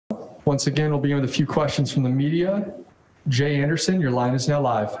Once again, we'll begin with a few questions from the media. Jay Anderson, your line is now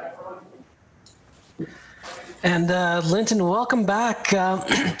live. And Linton, welcome back.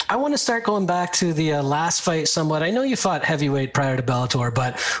 I want to start going back to the last fight somewhat. I know you fought heavyweight prior to Bellator,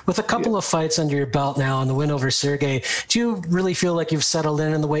 but with a couple of fights under your belt now and the win over Sergey, do you really feel like you've settled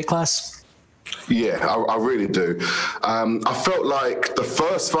in the weight class? Yeah, I really do. I felt like the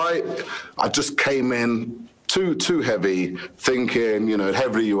first fight, I just came in too heavy, thinking, the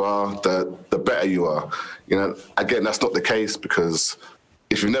heavier you are, the better you are. Again, that's not the case, because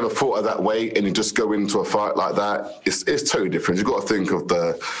if you've never fought at that weight and you just go into a fight like that, it's totally different. You've got to think of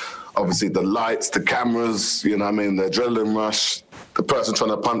obviously the lights, the cameras, the adrenaline rush, the person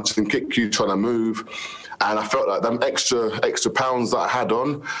trying to punch and kick you, trying to move. And I felt like them extra pounds that I had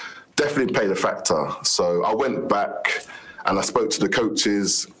on definitely played a factor. So I went back and I spoke to the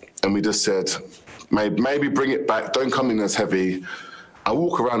coaches, and we just said, maybe bring it back, don't come in as heavy. I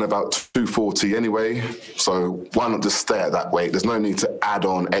walk around about 240 anyway, so why not just stay at that weight? There's no need to add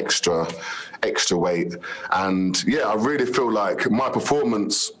on extra weight. And yeah, I really feel like my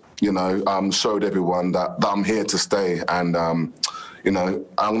performance, showed everyone that I'm here to stay. And, I'm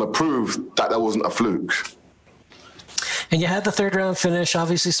going to prove that wasn't a fluke. And you had the third round finish,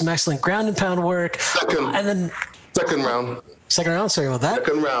 obviously some excellent ground and pound work. Second round. Second round, sorry about that.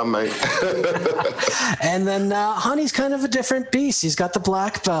 Second round, mate. And then Ronny's kind of a different beast. He's got the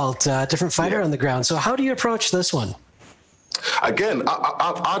black belt, different fighter on the ground. So how do you approach this one? Again,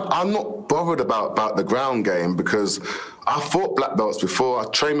 I'm not bothered about the ground game, because I fought black belts before. I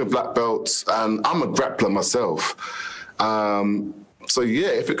trained with black belts, and I'm a grappler myself. So yeah,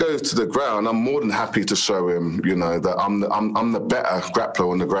 if it goes to the ground, I'm more than happy to show him, that I'm the better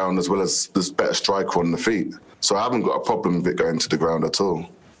grappler on the ground, as well as the better striker on the feet. So I haven't got a problem with it going to the ground at all.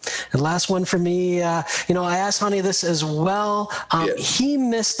 And last one for me, I asked Ronny this as well. He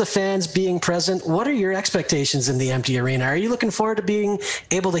missed the fans being present. What are your expectations in the empty arena? Are you looking forward to being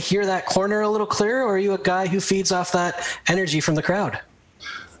able to hear that corner a little clearer, or are you a guy who feeds off that energy from the crowd?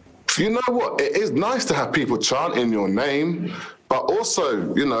 You know what? It is nice to have people chanting your name, but also,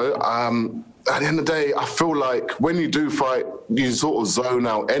 at the end of the day, I feel like when you do fight, you sort of zone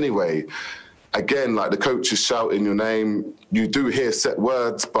out anyway. Again, like the coach is shouting your name, you do hear set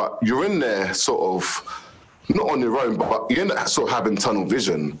words, but you're in there sort of, not on your own, but you're in there sort of having tunnel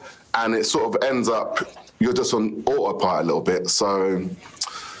vision, and it sort of ends up, you're just on autopilot a little bit. So,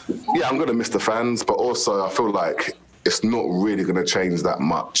 yeah, I'm going to miss the fans, but also I feel like it's not really going to change that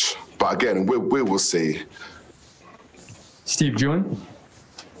much. But again, we will see. Steve Jewin.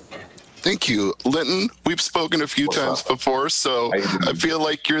 Thank you. Linton, we've spoken a few times before, so I feel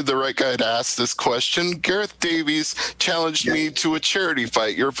like you're the right guy to ask this question. Gareth Davies challenged me to a charity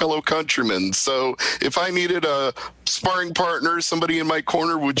fight, your fellow countryman. So if I needed a sparring partner, somebody in my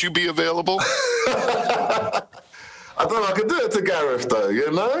corner, would you be available? I thought I could do it to Gareth,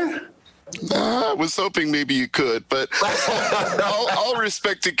 though, I was hoping maybe you could, but all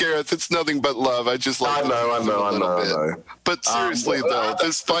respect to Gareth, it's nothing but love. I just like I know. But seriously, though,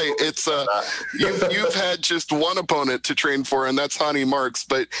 this fight, it's you've had just one opponent to train for, and that's Ronny Markes,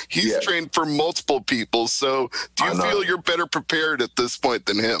 but he's trained for multiple people. So do you feel you're better prepared at this point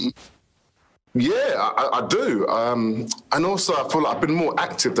than him? Yeah, I do. And also I feel like I've been more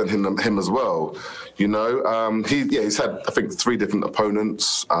active than him as well. He's had, I think, 3 different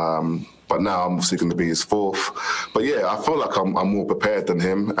opponents, but now I'm obviously going to be his 4th. But yeah, I feel like I'm more prepared than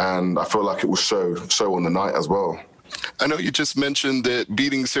him, and I feel like it will show on the night as well. I know you just mentioned that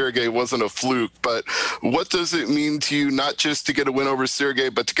beating Sergey wasn't a fluke, but what does it mean to you not just to get a win over Sergey,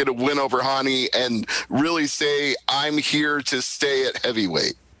 but to get a win over Ronny and really say, I'm here to stay at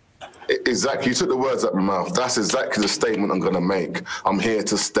heavyweight? Exactly. You took the words out of my mouth. That's exactly the statement I'm going to make. I'm here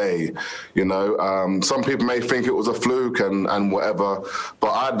to stay. Some people may think it was a fluke and whatever, but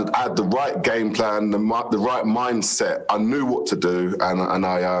I had the right game plan, the right mindset. I knew what to do, and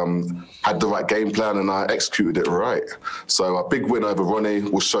I had the right game plan, and I executed it right. So a big win over Ronny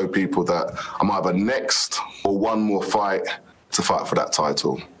will show people that I'm either next or one more fight to fight for that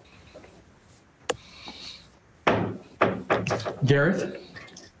title. Gareth?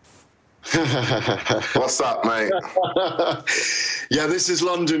 What's up, mate? Yeah, this is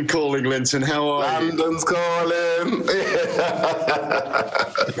London calling, Linton. How are you? London's calling.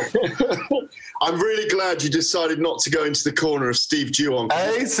 I'm really glad you decided not to go into the corner of Steve Jewin.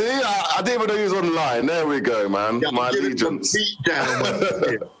 Hey, see, I didn't even know he was online. There we go, man. Yeah, my allegiance. Beat down.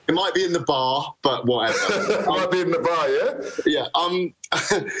 It might be in the bar, but whatever. It might be in the bar, yeah? Yeah.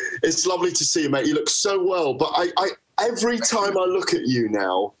 It's lovely to see you, mate. You look so well. But I every time I look at you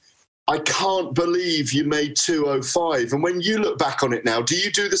now, I can't believe you made 205. And when you look back on it now, do you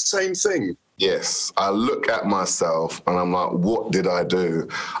do the same thing? Yes, I look at myself and I'm like, what did I do?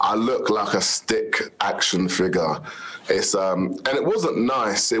 I look like a stick action figure. It's and it wasn't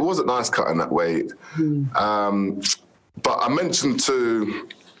nice. It wasn't nice cutting that weight. But I mentioned to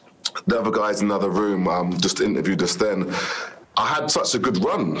the other guys in the other room, just interviewed just then, I had such a good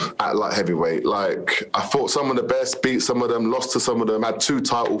run at light heavyweight. Like, I fought some of the best, beat some of them, lost to some of them, had 2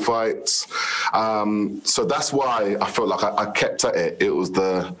 title fights. So that's why I felt like I kept at it. It was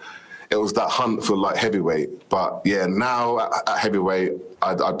that hunt for light heavyweight. But yeah, now at heavyweight,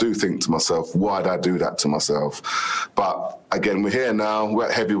 I do think to myself, why did I do that to myself? But again, we're here now, we're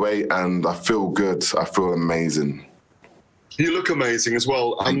at heavyweight, and I feel good. I feel amazing. You look amazing as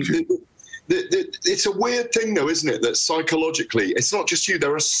well. Thank you. It's a weird thing, though, isn't it, that psychologically, it's not just you.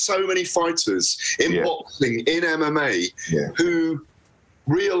 There are so many fighters in boxing, in MMA, who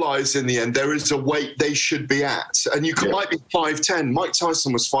realise in the end there is a weight they should be at. And you might be 5'10". Mike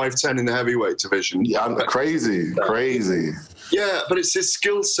Tyson was 5'10" in the heavyweight division. Yeah, crazy. Yeah, but it's his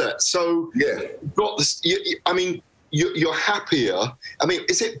skill set. So you've got this, I mean, you're happier. I mean,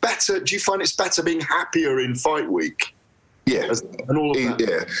 is it better? Do you find it's better being happier in fight week? Yeah, and all of that.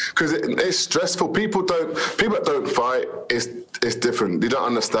 Yeah, because it's stressful. People that don't fight, it's different. You don't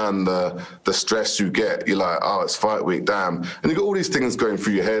understand the stress you get. You're like, oh, it's fight week, damn. And you got all these things going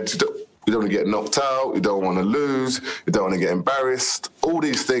through your head. You don't want to get knocked out. You don't want to lose. You don't want to get embarrassed. All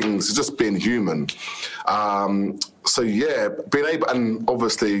these things, it's just being human. So yeah, being able, and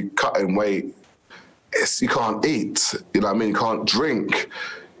obviously cutting weight, you can't eat. You know what I mean? You can't drink.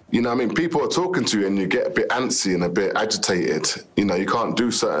 You know what I mean? People are talking to you and you get a bit antsy and a bit agitated. You know, you can't do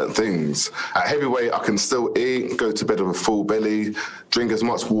certain things. At heavyweight, I can still eat, go to bed with a full belly, drink as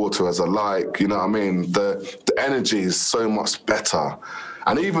much water as I like. You know what I mean? The energy is so much better.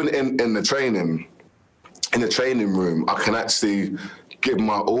 And even in the training room, I can actually give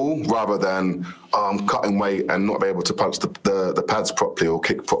my all rather than cutting weight and not be able to punch the pads properly or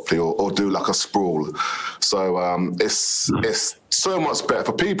kick properly or do like a sprawl. So it's so much better.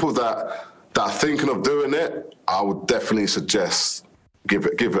 For people that are thinking of doing it, I would definitely suggest give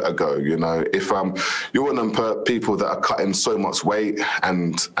it a go. You know, if you want them people that are cutting so much weight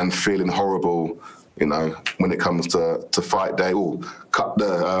and feeling horrible, you know, when it comes to fight day or cut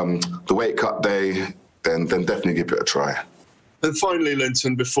the weight cut day, then definitely give it a try. And finally,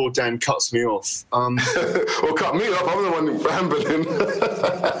 Linton, before Dan cuts me off. Well, cut me off. I'm the one rambling.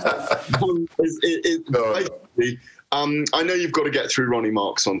 Basically, I know you've got to get through Ronny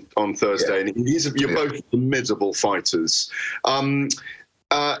Markes on Thursday, and you're both formidable fighters. Will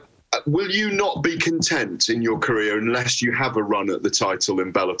you not be content in your career unless you have a run at the title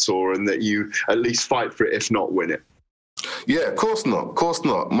in Bellator and that you at least fight for it, if not win it? Yeah, of course not. Of course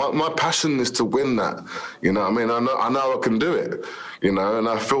not. My passion is to win that. You know what I mean? I know I can do it, you know, and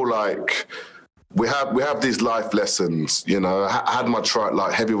I feel like we have these life lessons, you know. I had my try at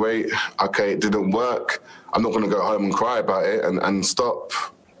light heavyweight. Okay, it didn't work. I'm not going to go home and cry about it and stop.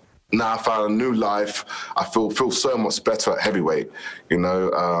 Now I found a new life. I feel so much better at heavyweight, you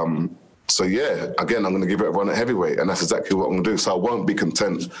know. So yeah, again, I'm going to give it a run at heavyweight, and that's exactly what I'm going to do. So I won't be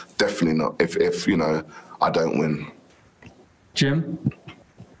content, definitely not, if you know, I don't win. Jim?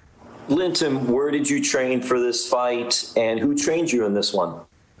 Linton, where did you train for this fight, and who trained you in this one?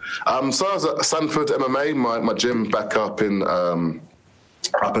 So I was at Sanford MMA, my gym back up in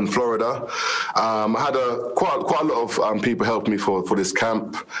Florida. I had quite a lot of people help me for this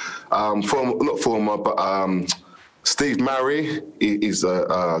camp. Steve Marry, he's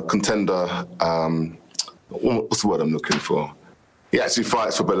a contender. What's the word I'm looking for? He actually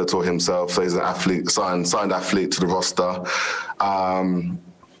fights for Bellator himself, so he's an athlete, signed athlete to the roster. I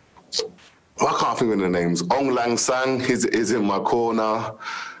can't think of the names. Ong Lang Sang is in my corner.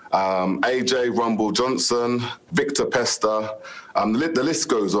 AJ Rumble Johnson, Victor Pesta. The list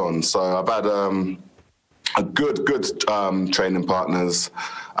goes on. So I've had a good training partners.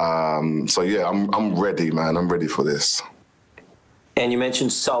 So yeah, I'm ready, man. I'm ready for this. And you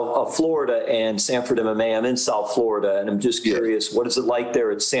mentioned South Florida and Sanford MMA. I'm in South Florida, and I'm just curious, what is it like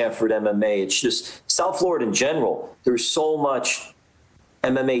there at Sanford MMA? It's just South Florida in general. There's so much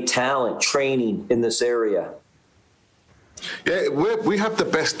MMA talent training in this area. Yeah, we have the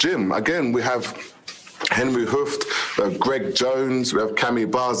best gym. Again, we have Henry Hooft, we have Greg Jones, we have Cami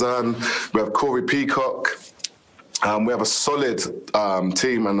Barzan, we have Corey Peacock. We have a solid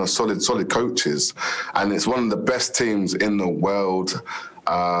team and a solid coaches, and it's one of the best teams in the world.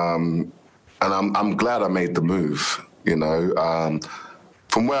 And I'm glad I made the move. You know,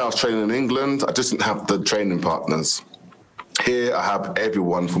 from where I was training in England, I just didn't have the training partners. here I have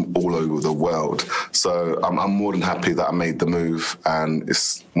everyone from all over the world. So I'm more than happy that I made the move, and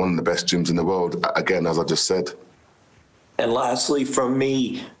it's one of the best gyms in the world, again, as I just said. And lastly, from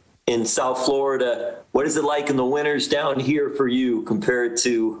me, in South Florida, what is it like in the winters down here for you compared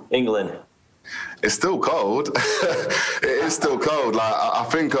to England? It's still cold. It is still cold. Like, I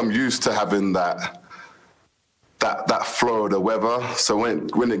think I'm used to having that Florida weather. So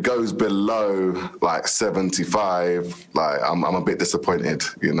when it goes below like 75, like I'm a bit disappointed,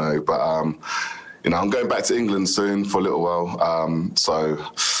 you know. But you know, I'm going back to England soon for a little while. So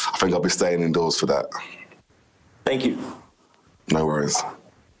I think I'll be staying indoors for that. Thank you. No worries.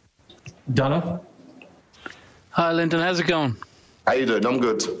 Donna? Hi, Linton. How's it going? How you doing? I'm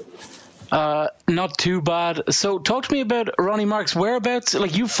good. Not too bad. So talk to me about Ronny Markes. Whereabouts,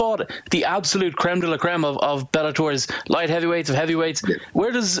 like, you fought the absolute creme de la creme of Bellator's light heavyweights, of heavyweights. Yeah.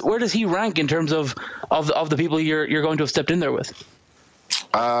 Where does he rank in terms of the people you're going to have stepped in there with?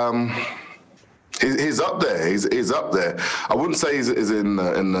 He's up there. He's up there. I wouldn't say he's in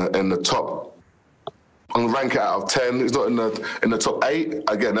the top. On the rank out of 10, he's not in the top 8.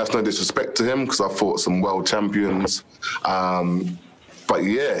 Again, that's no disrespect to him, because I fought some world champions. But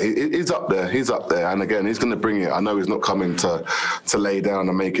yeah, he's up there. He's up there, and again, he's going to bring it. I know he's not coming to lay down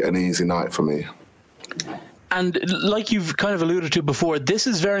and make it an easy night for me. And like you've kind of alluded to before, this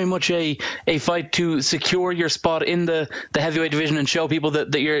is very much a fight to secure your spot in the heavyweight division and show people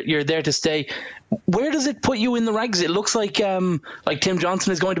that you're there to stay. Where does it put you in the ranks? It looks like Tim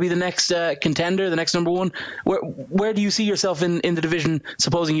Johnson is going to be the next contender, the next number one. Where do you see yourself in the division,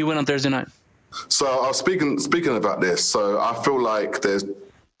 supposing you win on Thursday night? So I was speaking about this. So I feel like there's,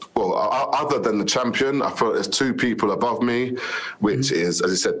 well, other than the champion, I feel there's 2 people above me, which is,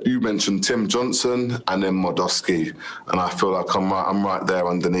 as I said, you mentioned Tim Johnson and then Modowski. And I feel like I'm right there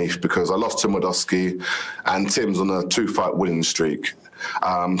underneath, because I lost to Modowski and Tim's on a 2-fight winning streak.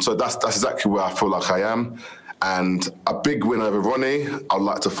 So that's exactly where I feel like I am. And a big win over Ronny, I'd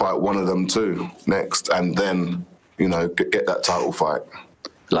like to fight one of them too next, and then, you know, get that title fight.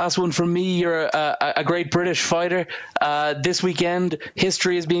 Last one from me. You're a great British fighter. This weekend,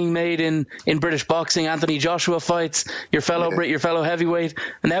 history is being made in British boxing. Anthony Joshua fights your fellow heavyweight,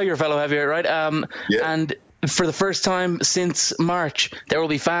 and now you're a fellow heavyweight, right? And for the first time since March, there will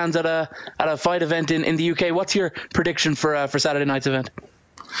be fans at a fight event in the UK. What's your prediction for Saturday night's event?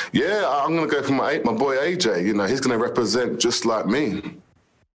 Yeah, I'm going to go for my boy AJ. You know, he's going to represent just like me.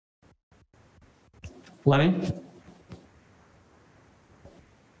 Lenny?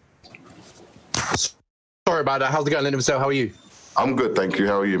 Sorry about that. How's it going, Linton Vassell? How are you? I'm good, thank you.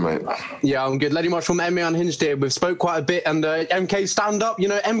 How are you, mate? Yeah, I'm good. Lenny Markes from MMA Unhinged here. We've spoke quite a bit, and MK stand up. You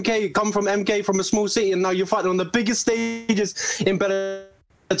know, MK come from a small city, and now you're fighting on the biggest stages in Bellator.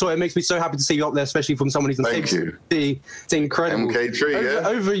 It makes me so happy to see you up there, especially from someone who's in the same city. It's incredible. MK Tree,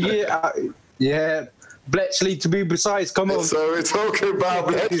 over a year, yeah. Bletchley, to be precise. Come on. So we're talking about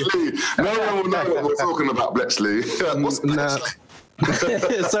Bletchley. No one will know what we're talking about, Bletchley. What's Bletchley?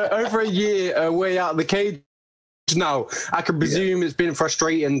 So over a year way out of the cage now, I can presume it's been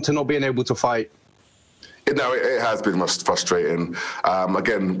frustrating to not being able to fight. No, it has been most frustrating.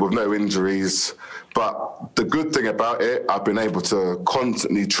 Again, with no injuries. But the good thing about it, I've been able to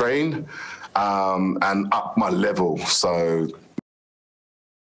constantly train and up my level. So,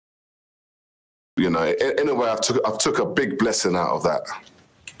 you know, in a way, I've took a big blessing out of that.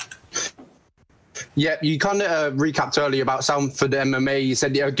 Yeah, you kind of recapped earlier about Sanford MMA. You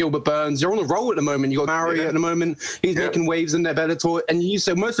said Gilbert Burns, you're on a roll at the moment. You got Mary at the moment. He's making waves in their Bellator. And you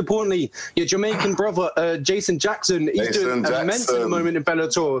said, most importantly, your Jamaican brother, Jason Jackson, he's doing immense at the moment in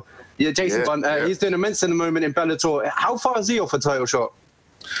Bellator. Yeah, Jason he's doing immense at the moment in Bellator. How far is he off a title shot?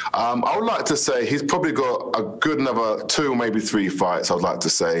 I would like to say he's probably got a good another 2, maybe 3 fights, I'd like to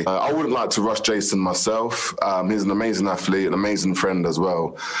say. I wouldn't like to rush Jason myself. He's an amazing athlete, an amazing friend as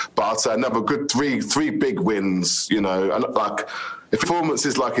well. But I'd say another good three big wins, you know. Like, if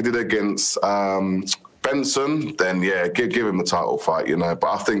performances like he did against Benson, then yeah, give him a title fight, you know.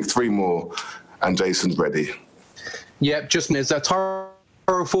 But I think 3 more and Jason's ready. Yeah, just as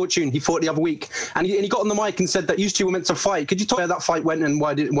Fortune, he fought the other week, and he got on the mic and said that you 2 were meant to fight. Could you talk about how that fight went and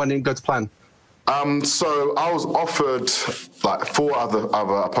why didn't it go to plan? So I was offered like 4 other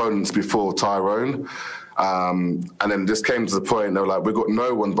opponents before Tyrone, and then just came to the point they were like, we've got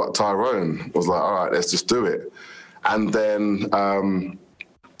no one but Tyrone. I was like, all right, let's just do it. And then I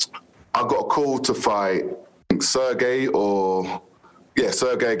got a call to fight Sergey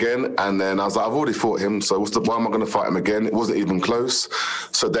again, and then I was like, I've already fought him, so why am I going to fight him again? It wasn't even close.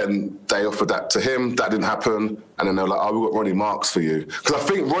 So then they offered that to him. That didn't happen. And then they were like, oh, we've got Ronny Markes for you. Because I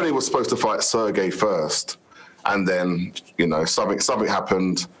think Ronny was supposed to fight Sergey first. and then something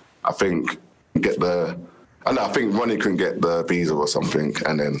happened. I think I think Ronny couldn't get the visa or something,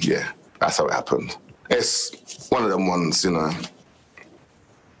 and then that's how it happened. It's one of them ones,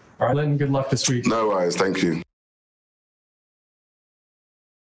 All right, Linton, good luck this week. No worries, thank you.